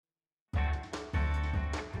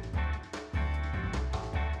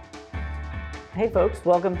Hey folks,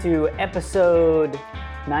 welcome to episode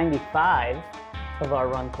 95 of our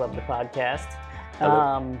Run Club, the podcast.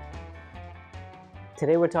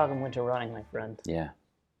 Today we're talking winter running, my friend. Yeah.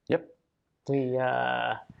 Yep.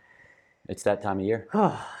 It's that time of year.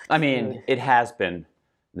 I mean, it has been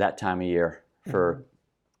that time of year for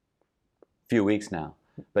a few weeks now.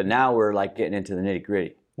 But now we're like getting into the nitty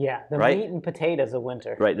gritty. Yeah, the right? meat and potatoes of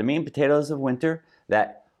winter. Right, the meat and potatoes of winter,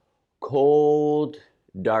 that cold,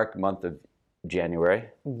 dark month of January.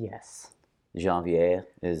 Yes. Janvier,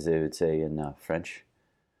 as they would say in French.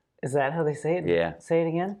 Is that how they say it? Yeah. Say it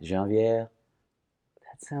again? Janvier.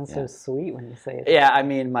 That sounds so sweet when you say it. Yeah, I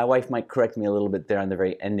mean, my wife might correct me a little bit there on the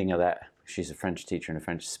very ending of that. She's a French teacher and a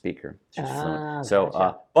French speaker. She's fluent. So,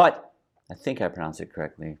 gotcha. But I think I pronounced it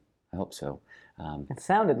correctly. I hope so. It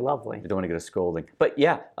sounded lovely. I don't want to get a scolding. But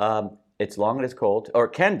yeah, it's long and it's cold, or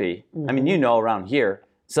it can be. Mm-hmm. I mean, you know, around here,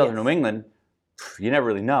 southern New England, you never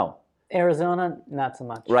really know. Arizona, not so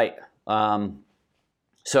much. Right.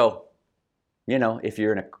 So, you know, if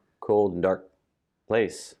you're in a cold and dark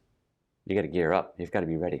place, you got to gear up. You've got to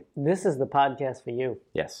be ready. This is the podcast for you.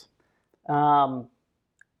 Yes.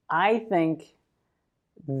 I think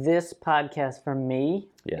this podcast for me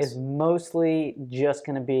is mostly just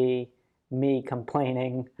going to be me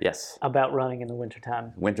complaining about running in the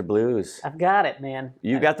wintertime. Winter blues. I've got it, man.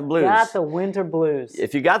 You got the blues. Got the winter blues.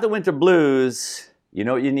 If you got the winter blues, you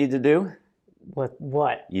know what you need to do?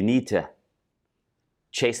 What? You need to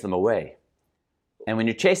chase them away. And when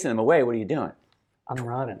you're chasing them away, what are you doing? I'm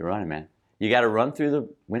running. You're running, man. You got to run through the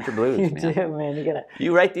winter blues, You man. do, man. You gotta.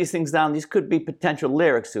 You write these things down. These could be potential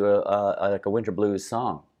lyrics to like a winter blues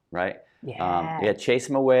song, right? Yeah. You got to chase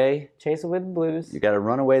them away. Chase it with the blues. You got to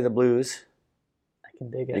run away the blues. I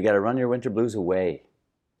can dig it. You got to run your winter blues away,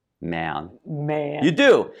 man. Man. You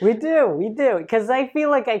do. We do. Because I feel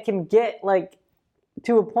like I can get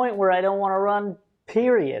to a point where I don't want to run.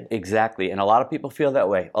 Period. Exactly, and a lot of people feel that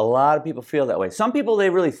way. Some people, they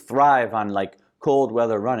really thrive on like cold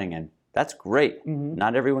weather running, and that's great. Mm-hmm.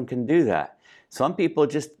 Not everyone can do that. Some people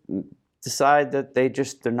just decide that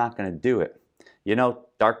they're not going to do it. You know,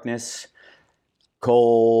 darkness,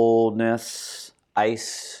 coldness,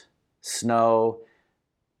 ice, snow,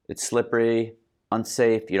 it's slippery,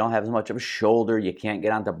 unsafe. You don't have as much of a shoulder. You can't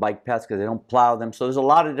get onto bike paths because they don't plow them. So there's a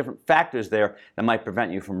lot of different factors there that might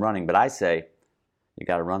prevent you from running. But I say, you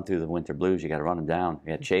got to run through the winter blues. You got to run them down.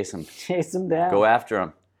 You got to chase them. Chase them down. Go after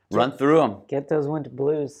them. Run through them. Get those winter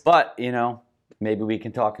blues. But, you know, maybe we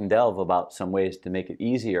can talk and delve about some ways to make it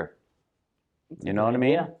easier. You know what I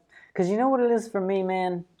mean? Yeah. Because you know what it is for me,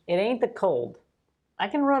 man? It ain't the cold. I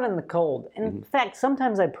can run in the cold. In fact,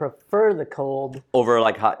 sometimes I prefer the cold. Over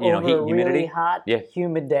like hot, heat, over a humidity? really hot,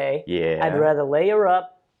 humid day. Yeah. I'd rather layer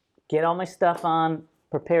up, get all my stuff on,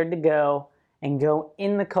 prepared to go, and go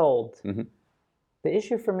in the cold. Mm-hmm. The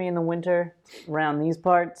issue for me in the winter, around these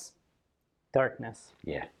parts, darkness.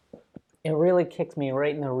 Yeah. It really kicks me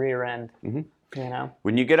right in the rear end, you know?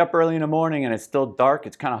 When you get up early in the morning and it's still dark,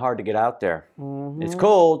 it's kind of hard to get out there. Mm-hmm. It's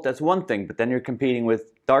cold, that's one thing, but then you're competing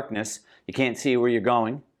with darkness. You can't see where you're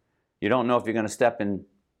going. You don't know if you're going to step in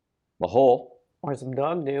a hole. Or some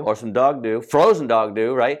dog do. Or some dog do. Frozen dog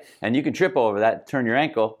do, right? And you can trip over that, turn your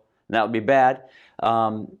ankle, and that would be bad.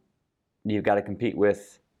 You've got to compete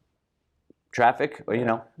with traffic, or, you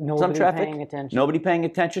know, some traffic. Nobody paying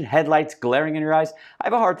attention. Headlights glaring in your eyes. I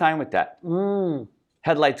have a hard time with that.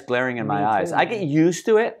 Headlights glaring in my eyes. I get used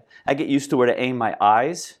to it. I get used to where to aim my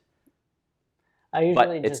eyes. I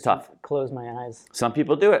usually it's just tough. Close my eyes. Some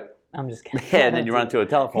people do it. I'm just kidding. And then you run into a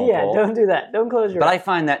telephone pole. Yeah, don't do that. Don't close your But eyes. I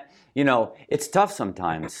find that, you know, it's tough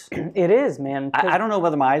sometimes. It is, man. I don't know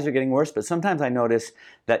whether my eyes are getting worse, but sometimes I notice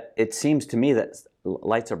that it seems to me that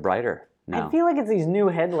lights are brighter now. I feel like it's these new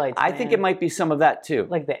headlights. I think it might be some of that too.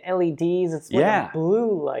 Like the LEDs, it's like a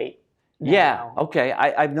blue light. Now. Yeah, okay.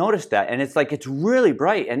 I've noticed that. And it's like, it's really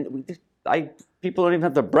bright. And people don't even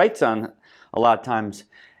have the brights on a lot of times.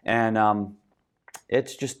 And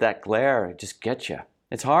it's just that glare. It just gets you.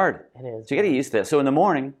 It's hard. It is. So you got to get used to that. So in the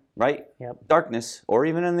morning, right? Yep. Darkness, or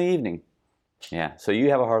even in the evening. Yeah. So you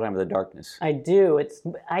have a hard time with the darkness. I do.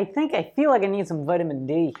 I feel like I need some vitamin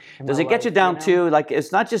D. Does it get you down too? Like,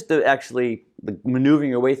 it's not just the maneuvering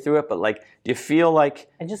your way through it, but like, do you feel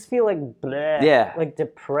like? I just feel like bleh. Yeah. Like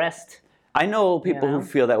depressed. I know people who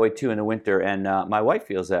feel that way too in the winter, and my wife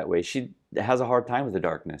feels that way. She has a hard time with the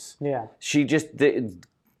darkness. Yeah. She just, the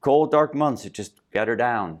cold, dark months, it just got her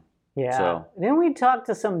down. Yeah. So. Then we talked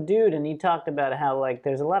to some dude, and he talked about how like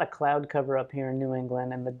there's a lot of cloud cover up here in New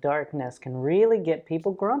England, and the darkness can really get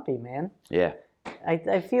people grumpy, man. Yeah.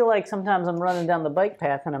 I feel like sometimes I'm running down the bike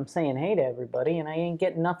path and I'm saying hey to everybody, and I ain't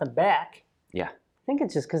getting nothing back. Yeah. I think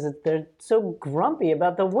it's just because they're so grumpy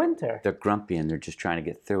about the winter. They're grumpy and they're just trying to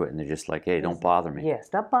get through it, and they're just like, hey, don't bother me. Yeah,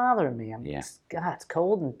 stop bothering me. God, it's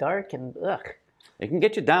cold and dark and ugh. It can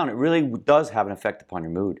get you down. It really does have an effect upon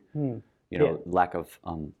your mood. Lack of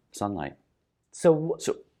sunlight. So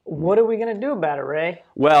what are we going to do about it, Ray?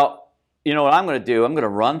 Well, you know what I'm going to do? I'm going to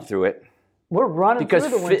run through it. We're running through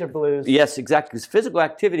the winter blues. Yes, exactly. Because physical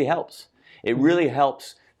activity helps. It really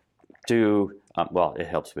helps to, it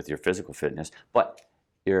helps with your physical fitness, but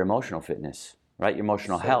your emotional fitness, right? Your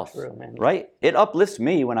emotional health, true, man. Right? It uplifts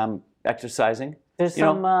me when I'm exercising. There's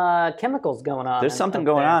some chemicals going on. There's something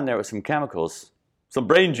going on there with some chemicals. Some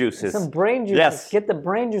brain juices. Some brain juices. Yes. Get the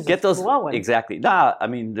brain juices flowing. Exactly.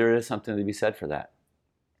 There is something to be said for that.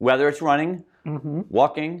 Whether it's running,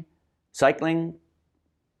 walking, cycling,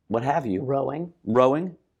 what have you.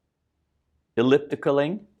 Rowing.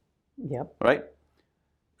 Ellipticaling. Yep. Right?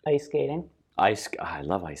 Ice skating. I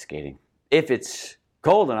love ice skating. If it's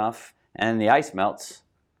cold enough and the ice melts,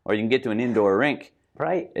 or you can get to an indoor rink.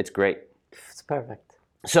 Right. It's great. It's perfect.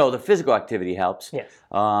 So the physical activity helps. Yes.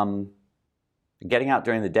 Getting out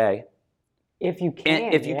during the day. If you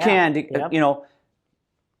can.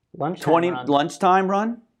 Lunchtime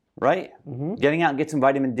run, right? Mm-hmm. Getting out and get some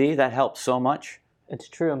vitamin D, that helps so much. It's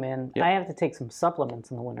true, man. Yep. I have to take some supplements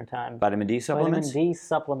in the wintertime. Vitamin D supplements? Vitamin D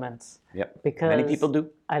supplements. Yep. Because many people do.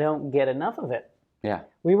 I don't get enough of it. Yeah.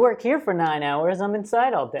 We work here for 9 hours. I'm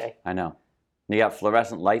inside all day. I know. You got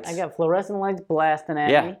fluorescent lights? I got fluorescent lights blasting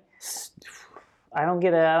at me. I don't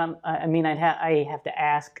get I have to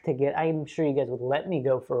ask to get. I'm sure you guys would let me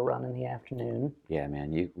go for a run in the afternoon. Yeah,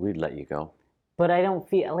 man, we'd let you go. But I don't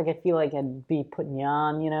feel like I'd be putting you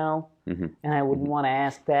on, and I wouldn't want to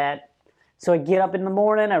ask that. So I get up in the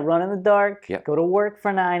morning, I run in the dark, go to work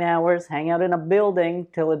for 9 hours, hang out in a building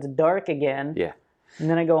till it's dark again. Yeah. And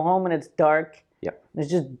then I go home and it's dark. Yep. It's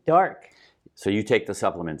just dark. So you take the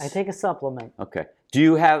supplements. I take a supplement. Okay. Do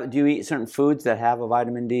you eat certain foods that have a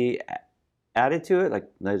vitamin D added to it? Like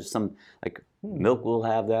there's some milk will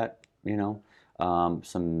have that,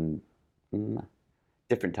 some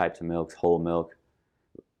different types of milks, whole milk,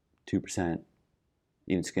 2%,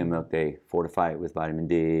 even skim milk, they fortify it with vitamin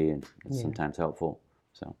D, and it's sometimes helpful.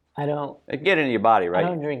 So I don't get into your body, right? I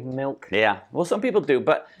don't drink milk. Yeah, well, some people do,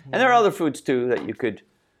 but and there are other foods too that you could.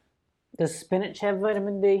 Does spinach have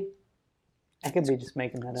vitamin D? I could be just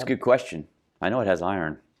making that up. It's a good question. I know it has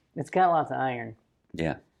iron. It's got lots of iron.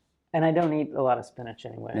 Yeah. And I don't eat a lot of spinach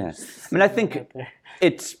anyway. Yeah. I think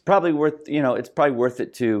it's probably worth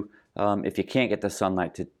it to if you can't get the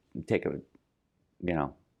sunlight to take a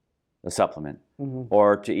supplement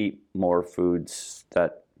or to eat more foods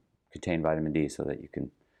that contain vitamin D so that you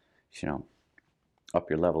can, up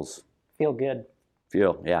your levels. Feel good.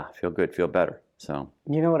 Feel good, feel better. So.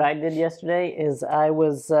 You know what I did yesterday is I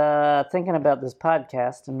was thinking about this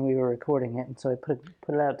podcast and we were recording it, and so I put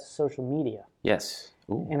it out to social media. Yes.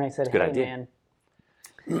 Ooh, and I said, hey, man,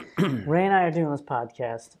 Ray and I are doing this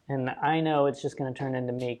podcast, and I know it's just going to turn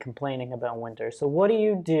into me complaining about winter. So what do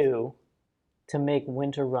you do to make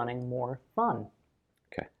winter running more fun?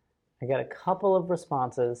 Okay. I got a couple of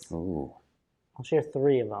responses. Ooh. I'll share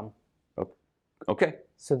 3 of them. Okay.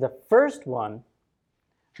 So the first one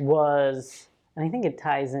was, and I think it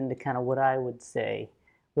ties into kind of what I would say,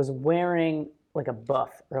 was wearing like a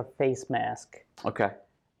buff or a face mask. Okay.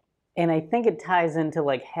 And I think it ties into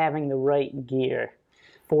like having the right gear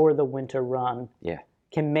for the winter run. Yeah.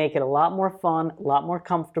 Can make it a lot more fun, a lot more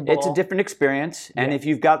comfortable. It's a different experience, and if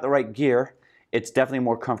you've got the right gear, it's definitely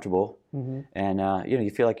more comfortable. Mm-hmm. And you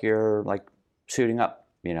feel like you're like suiting up,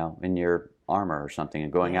 in your armor or something,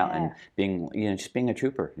 and going out and being, just being a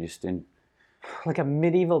trooper, just in like a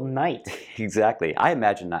medieval knight. Exactly. I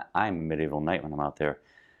imagine that I'm a medieval knight when I'm out there,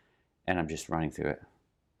 and I'm just running through it.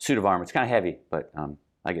 Suit of armor. It's kind of heavy, but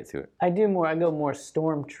I get through it. I go more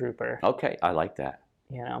stormtrooper. Okay, I like that.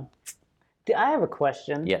 I have a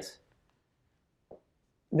question. Yes.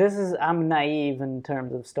 I'm naive in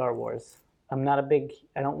terms of Star Wars. I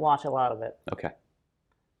don't watch a lot of it. Okay.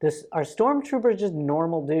 Are stormtroopers just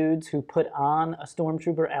normal dudes who put on a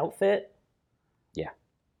stormtrooper outfit? Yeah.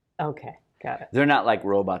 Okay, got it. They're not like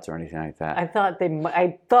robots or anything like that. I thought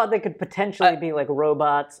they could potentially be like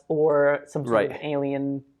robots or some sort of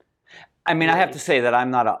alien. I mean, I have to say that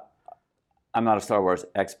I'm not a Star Wars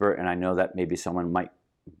expert, and I know that maybe someone might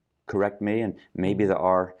correct me, and maybe there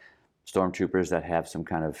are stormtroopers that have some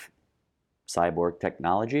kind of cyborg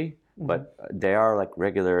technology, but they are like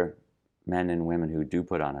regular men and women who do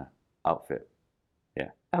put on an outfit. Yeah.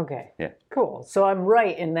 Okay. Yeah. Cool. So I'm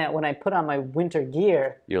right in that when I put on my winter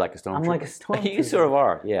gear, you're like a stormtrooper. I'm like a stormtrooper. You sort of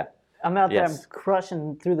are, yeah. I'm out there, I'm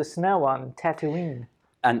crushing through the snow on Tatooine.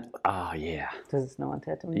 And oh yeah. Does it snow on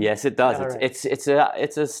Tatooine? Yes, it does. Right.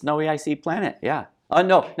 It's a snowy, icy planet. Yeah. Oh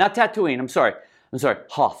no, not Tatooine. I'm sorry.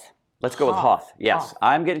 Hoth. Let's go with Hoth. Yes, Hoth.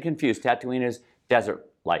 I'm getting confused. Tatooine is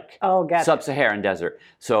desert-like. Oh, gotcha. Sub-Saharan desert.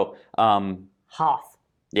 So Hoth.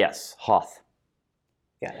 Yes, Hoth.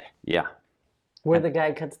 Got it. Yeah. Where the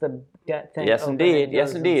guy cuts the thing. Yes, indeed.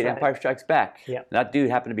 Yes, indeed. Inside. Empire Strikes Back. Yep. That dude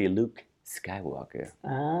happened to be Luke Skywalker.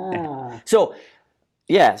 Ah. So,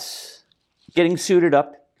 yes, getting suited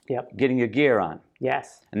up. Yep. Getting your gear on.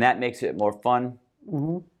 Yes. And that makes it more fun.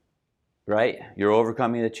 Mm-hmm. Right? You're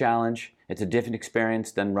overcoming the challenge. It's a different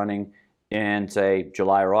experience than running in, say,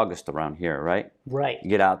 July or August around here, right? Right. You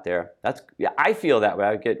get out there. I feel that way.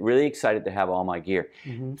 I get really excited to have all my gear.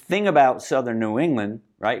 Mm-hmm. Thing about southern New England,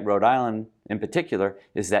 right, Rhode Island in particular,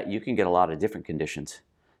 is that you can get a lot of different conditions.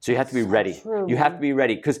 So you have to be ready. True, you have to be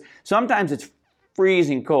ready because sometimes it's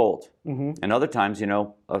freezing cold. Mm-hmm. And other times,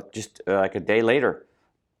 just like a day later,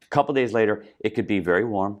 a couple days later, it could be very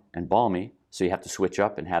warm and balmy. So you have to switch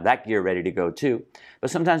up and have that gear ready to go too. But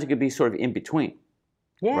sometimes it could be sort of in between.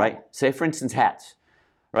 Yeah. Right? Say, for instance, hats.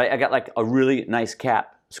 Right? I got like a really nice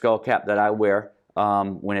cap, skull cap that I wear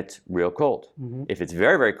when it's real cold. Mm-hmm. If it's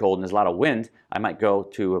very, very cold and there's a lot of wind, I might go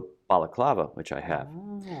to a balaclava, which I have.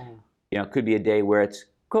 It could be a day where it's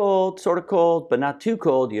cold, sort of cold, but not too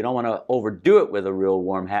cold. You don't want to overdo it with a real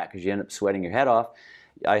warm hat because you end up sweating your head off.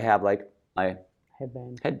 I have like my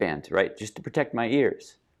headband, right? Just to protect my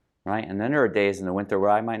ears. Right? And then there are days in the winter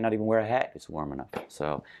where I might not even wear a hat. It's warm enough.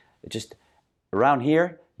 So just around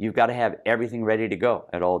here, you've got to have everything ready to go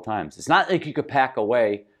at all times. It's not like you could pack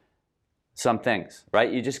away some things,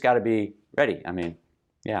 right? You just got to be ready. I mean,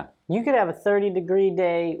 yeah. You could have a 30-degree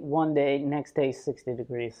day one day, next day 60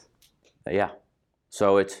 degrees. Yeah.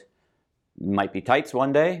 So it might be tights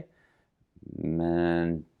one day,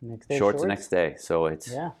 and shorts the next day. So it's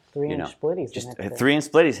 3-inch splitties. Just 3-inch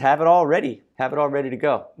splitties. Have it all ready. Have it all ready to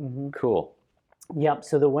go. Mm-hmm. Cool. Yep.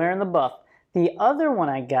 So the wear and the buff. The other one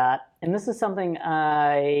I got, and this is something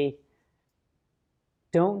I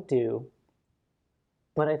don't do,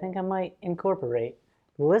 but I think I might incorporate,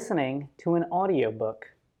 listening to an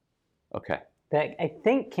audiobook. Okay. That I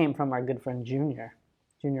think came from our good friend Junior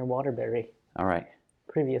Waterbury. All right.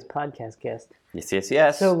 Previous podcast guest.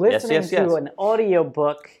 Yes. So listening to an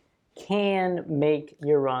audiobook can make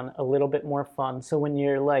your run a little bit more fun. So when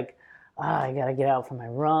you're like, I got to get out for my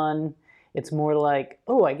run, it's more like,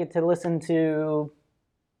 oh, I get to listen to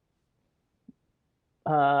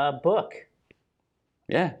a book.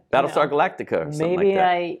 Yeah, Battlestar Galactica or something maybe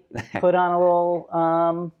like that. I put on a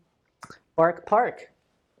little Bark Park.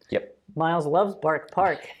 Yep. Miles loves Bark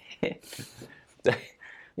Park. It's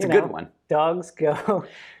a good one. Dogs go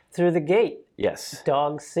through the gate. Yes.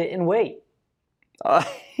 Dogs sit and wait.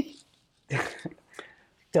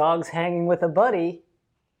 Dogs hanging with a buddy.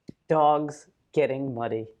 Dogs getting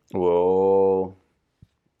muddy. Whoa.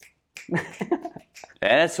 And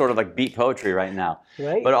it's sort of like beat poetry right now.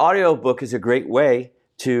 Right. But audiobook is a great way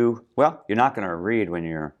to, well, you're not going to read when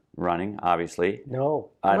you're running, obviously. No.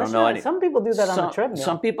 I don't know. Some people do that on the treadmill.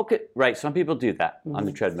 Some people could, right, some people do that on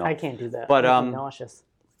the treadmill. I can't do that. But, I'm nauseous.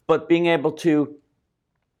 But being able to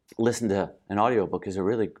listen to an audiobook is a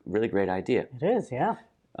really, really great idea. It is, yeah.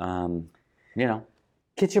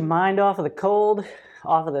 Get your mind off of the cold,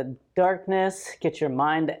 off of the darkness, get your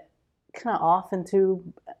mind kind of off into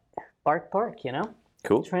Bark Park,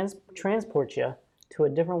 Cool. Transport you to a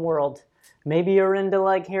different world. Maybe you're into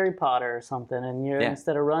like Harry Potter or something, and you're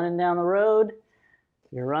instead of running down the road,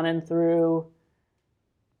 you're running through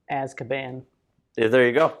Azkaban. Yeah, there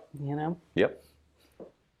you go. Yep.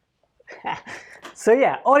 So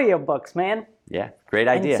yeah, audiobooks, man. Yeah, great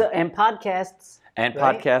idea. And podcasts. And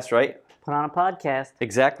podcasts, right? Put on a podcast.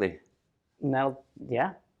 Exactly. And that'll,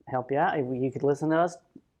 help you out. You could listen to us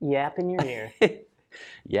yap in your ear.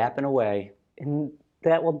 Yapping away. And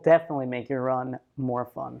that will definitely make your run more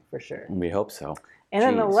fun, for sure. We hope so. And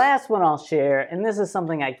then the last one I'll share, and this is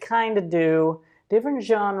something I kind of do, different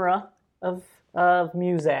genre of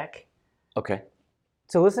music. Okay.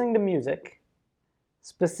 So listening to music,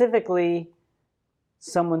 specifically,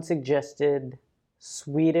 someone suggested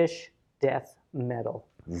Swedish death metal.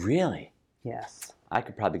 Really? Yes. I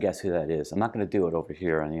could probably guess who that is. I'm not going to do it over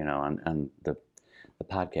here on the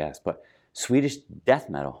podcast, but Swedish death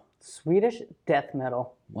metal. Swedish death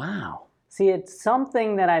metal. Wow. See, it's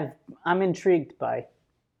something that I'm intrigued by.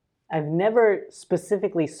 I've never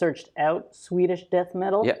specifically searched out Swedish death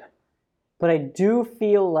metal. Yeah. But I do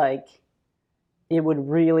feel like it would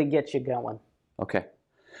really get you going. Okay.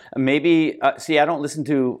 Maybe, see, I don't listen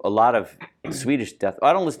to a lot of Swedish death.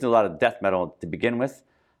 I don't listen to a lot of death metal to begin with.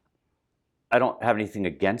 I don't have anything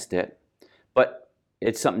against it. But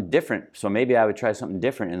it's something different. So maybe I would try something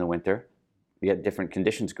different in the winter. You get different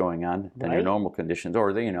conditions going on than your normal conditions,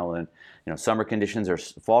 or summer conditions or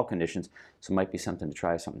fall conditions. So it might be something to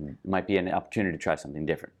try something. It might be an opportunity to try something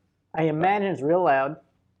different. I imagine it's real loud.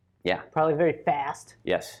 Yeah. Probably very fast.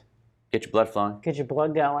 Yes. Get your blood flowing. Get your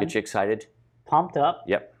blood going. Get you excited. Pumped up.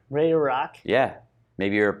 Yep. Ready to rock. Yeah.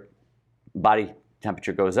 Maybe your body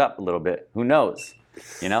temperature goes up a little bit. Who knows?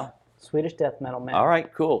 Swedish death metal, man. All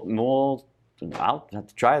right, cool. I'll have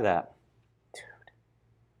to try that. Dude.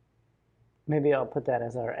 Maybe I'll put that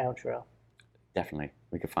as our outro. Definitely.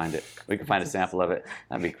 We could find it. We could find a sample of it.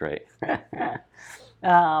 That'd be great.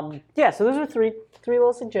 Yeah, so those are three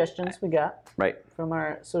little suggestions we got from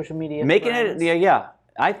our social media Making friends. it, yeah.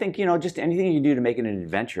 I think, just anything you do to make it an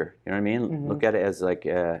adventure. You know what I mean? Mm-hmm. Look at it as like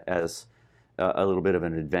as a little bit of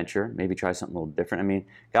an adventure. Maybe try something a little different. I mean,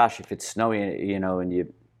 gosh, if it's snowy, and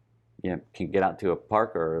you can get out to a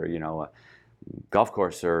park or, a golf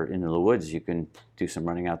course or into the woods, you can do some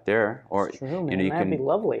running out there. Or That's true, man. That'd be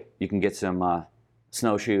lovely. You can get some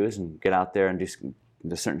snowshoes and get out there and do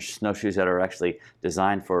the certain snowshoes that are actually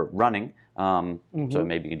designed for running. So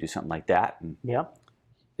maybe you can do something like that. And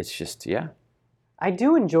it's just, I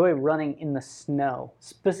do enjoy running in the snow,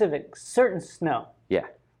 certain snow. Yeah.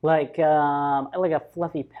 Like a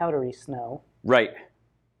fluffy, powdery snow. Right.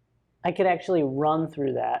 I could actually run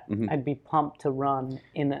through that. Mm-hmm. I'd be pumped to run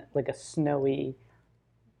in a snowy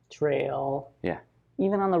trail. Yeah.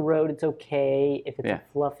 Even on the road, it's okay if it's a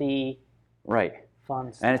fluffy,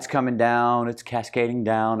 fun snow. And it's coming down, it's cascading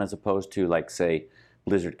down, as opposed to, like, say,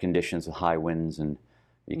 blizzard conditions with high winds and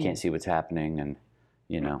you can't see what's happening and,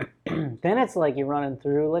 Then it's like you're running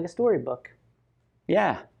through like a storybook.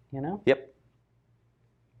 Yeah. Yep.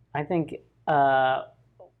 I think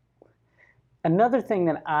another thing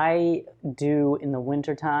that I do in the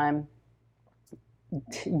wintertime,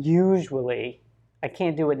 usually, I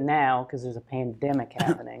can't do it now because there's a pandemic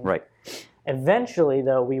happening. Right. Eventually,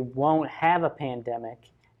 though, we won't have a pandemic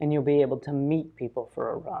and you'll be able to meet people for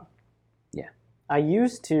a run. Yeah. I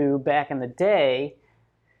used to, back in the day,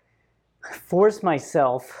 force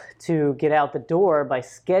myself to get out the door by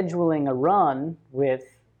scheduling a run with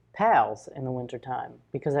pals in the wintertime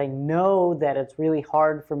because I know that it's really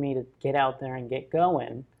hard for me to get out there and get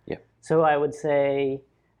going. Yeah. So I would say,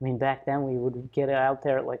 back then we would get out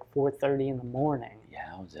there at like 4:30 in the morning.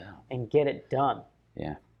 Yeah, I was out. And get it done.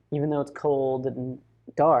 Yeah. Even though it's cold and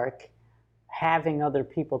dark, having other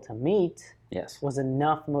people to meet was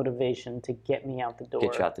enough motivation to get me out the door.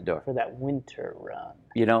 Get you out the door. For that winter run.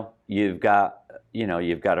 You've got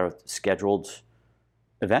a scheduled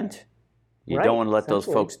event. You don't want to let those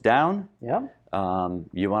folks down. Yeah.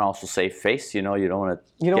 You want to also save face. You don't want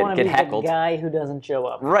to get be heckled. The guy who doesn't show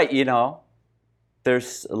up. Right.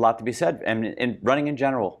 There's a lot to be said. And in running in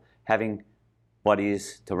general, having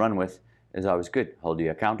buddies to run with is always good. Hold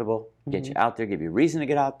you accountable, get you out there, give you a reason to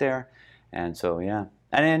get out there. And so, And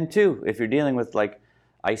then, too, if you're dealing with, like,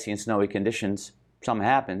 icy and snowy conditions, something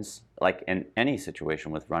happens, like in any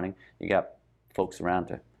situation with running, you got folks around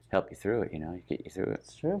to help you through it, you get you through it.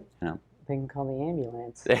 It's true. They can call the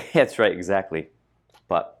ambulance. That's right, exactly.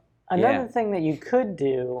 But another thing that you could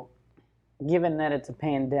do, given that it's a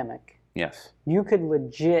pandemic, you could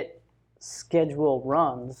legit schedule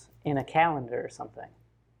runs in a calendar or something.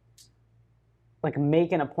 Like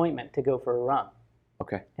make an appointment to go for a run.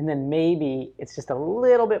 Okay. And then maybe it's just a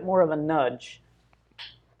little bit more of a nudge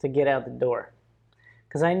to get out the door.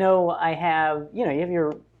 Because I know I have, you have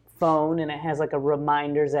your phone and it has like a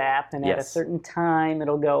reminders app, and at a certain time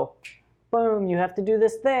it'll go, boom, you have to do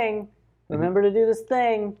this thing. Remember to do this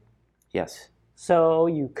thing. Yes. So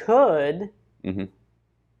you could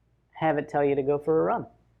have it tell you to go for a run.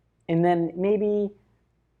 And then maybe,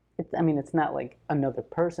 it's not like another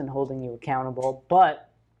person holding you accountable, but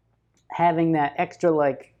having that extra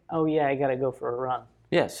like, oh yeah, I got to go for a run.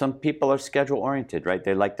 Yeah, some people are schedule oriented, right?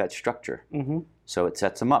 They like that structure. So it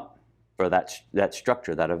sets them up for that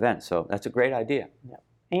structure, that event. So that's a great idea. Yeah.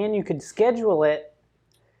 And you could schedule it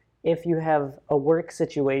if you have a work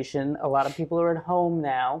situation. A lot of people are at home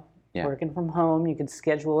now, working from home. You could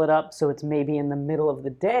schedule it up so it's maybe in the middle of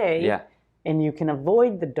the day. Yeah. And you can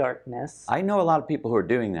avoid the darkness. I know a lot of people who are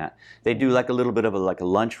doing that. They do like a little bit of a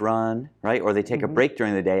lunch run, right? Or they take a break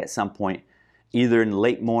during the day at some point, either in the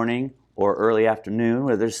late morning or early afternoon,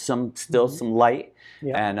 where there's still some light.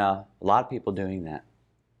 Yeah. And a lot of people doing that.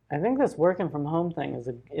 I think this working from home thing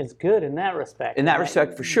is good in that respect. In that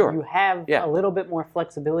respect, for sure. You have a little bit more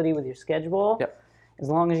flexibility with your schedule. Yep. As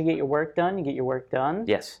long as you get your work done, you get your work done.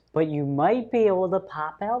 Yes. But you might be able to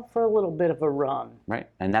pop out for a little bit of a run. Right.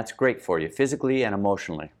 And that's great for you, physically and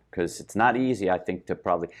emotionally. because it's not easy. I think to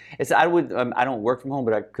probably I don't work from home,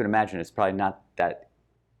 but I could imagine it's probably not that.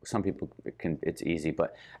 Some people it's easy,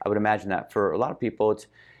 but I would imagine that for a lot of people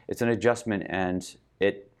it's an adjustment, and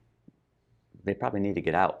they probably need to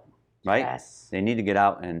get out, right? Yes. They need to get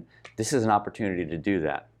out, and this is an opportunity to do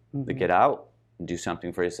that. To get out and do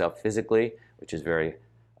something for yourself physically, which is very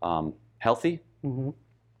healthy, and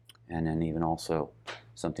then even also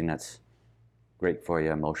something that's great for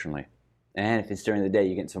you emotionally. And if it's during the day,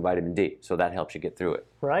 you get some vitamin D, so that helps you get through it.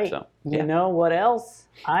 Right. So, You know what else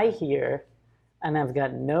I hear, and I've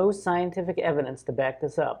got no scientific evidence to back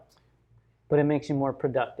this up, but it makes you more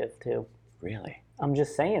productive too. Really? I'm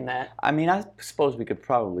just saying that. I mean, I suppose we could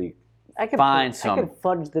probably find some.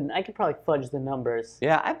 I could probably fudge the numbers.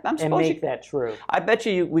 Yeah, I'm and make that true. I bet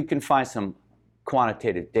we can find some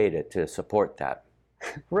quantitative data to support that.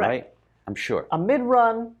 Right? I'm sure. A midday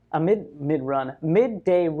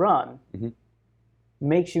run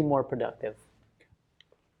makes you more productive.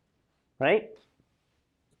 Right?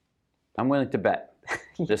 I'm willing to bet.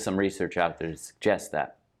 There's some research out there to suggest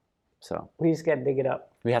that. So we just got to dig it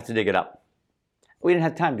up. We have to dig it up. We didn't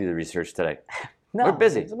have time to do the research today. No, we're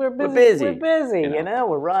busy. We're busy. You know,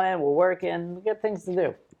 we're running, we're working, we got things to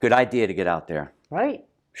do. Good idea to get out there. Right?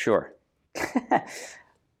 Sure.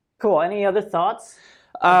 Cool. Any other thoughts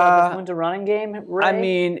about this winter running game, Ray? I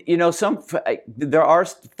mean, you know, there are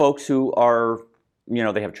folks who are, you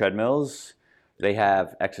know, they have treadmills, they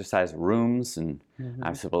have exercise rooms, and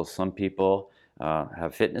I suppose some people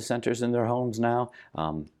have fitness centers in their homes now.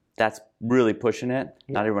 That's really pushing it.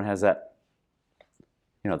 Yeah. Not everyone has that.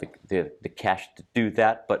 You know, the cash to do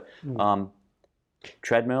that, but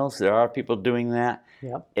treadmills, there are people doing that.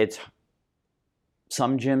 Yep.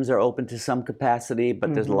 Some gyms are open to some capacity,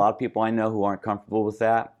 but there's a lot of people I know who aren't comfortable with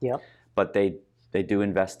that. Yep. But they do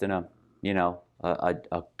invest in a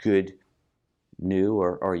good new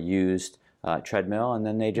or used treadmill, and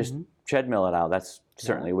then they just treadmill it out. That's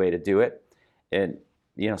certainly a way to do it. And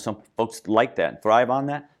you know, some folks like that and thrive on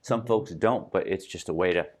that. Some folks don't, but it's just a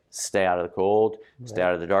way to stay out of the cold, stay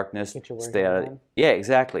out of the darkness, stay out of yeah,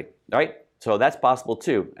 exactly. Right? So that's possible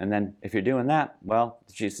too. And then if you're doing that, well,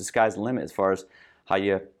 geez, the sky's the limit as far as how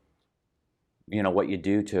what you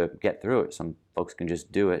do to get through it. Some folks can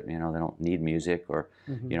just do it. You know, they don't need music or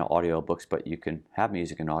audio books, but you can have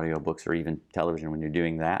music and audio books or even television when you're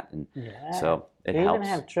doing that. And so it helps. They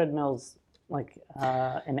even have treadmills like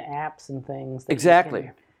in apps and things.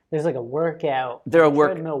 Exactly. There's like a workout.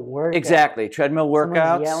 Treadmill workout. Exactly. Treadmill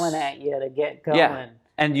workouts. Someone's yelling at you to get going. Yeah.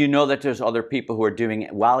 And you know that there's other people who are doing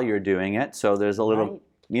it while you're doing it. So there's a little,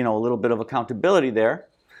 a little bit of accountability there.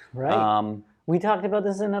 Right. We talked about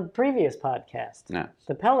this in a previous podcast. Yeah.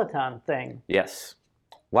 The Peloton thing. Yes.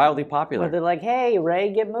 Wildly popular. Where they're like, "Hey,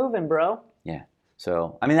 Ray, get moving, bro." Yeah.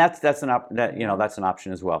 So, I mean, that's an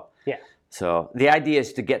option as well. Yeah. So the idea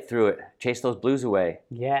is to get through it, chase those blues away.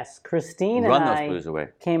 Yes, Christine and I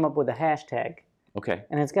came up with a hashtag. Okay.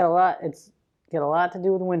 And it's got a lot to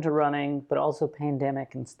do with winter running, but also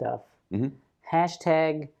pandemic and stuff.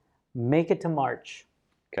 Hashtag Make It to March.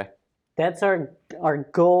 Okay. That's our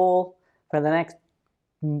goal for the next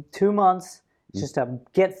 2 months. Just to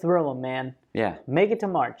get through them, man. Yeah. Make it to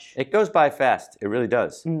March. It goes by fast. It really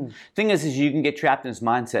does. Thing is you can get trapped in this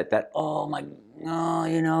mindset that,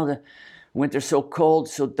 the winter's so cold,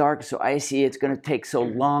 so dark, so icy, it's going to take so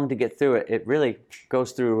long to get through it. It really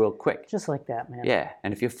goes through real quick. Just like that, man. Yeah,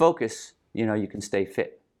 and if you focus, you can stay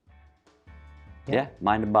fit. Yeah,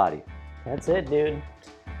 mind and body. That's it, dude.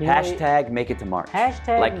 Hashtag Make It to March.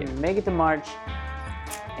 Hashtag Make It to March.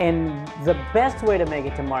 And the best way to make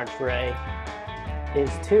it to March, Ray, is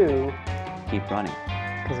to keep running.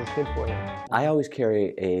 Because it's good for you. I always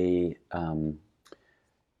carry a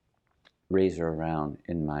razor around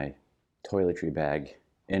in my toiletry bag,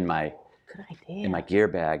 in my gear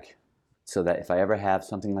bag, so that if I ever have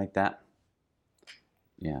something like that,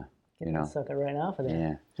 suck it right off of there.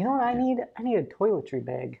 Yeah. You know what I need? I need a toiletry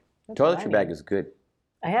bag. Toiletry bag is good.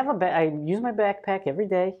 I have I use my backpack every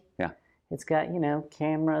day. Yeah. It's got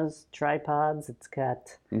cameras, tripods. It's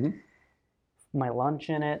got my lunch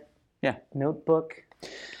in it. Yeah. Notebook.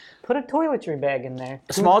 Put a toiletry bag in there.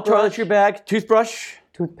 A small toiletry bag, toothbrush.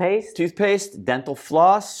 Toothpaste, dental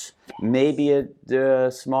floss, maybe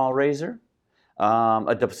a small razor,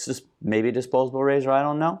 maybe a disposable razor. I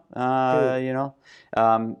don't know.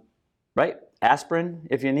 Right? Aspirin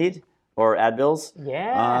if you need, or Advils.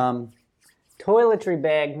 Yeah. Toiletry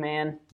bag, man.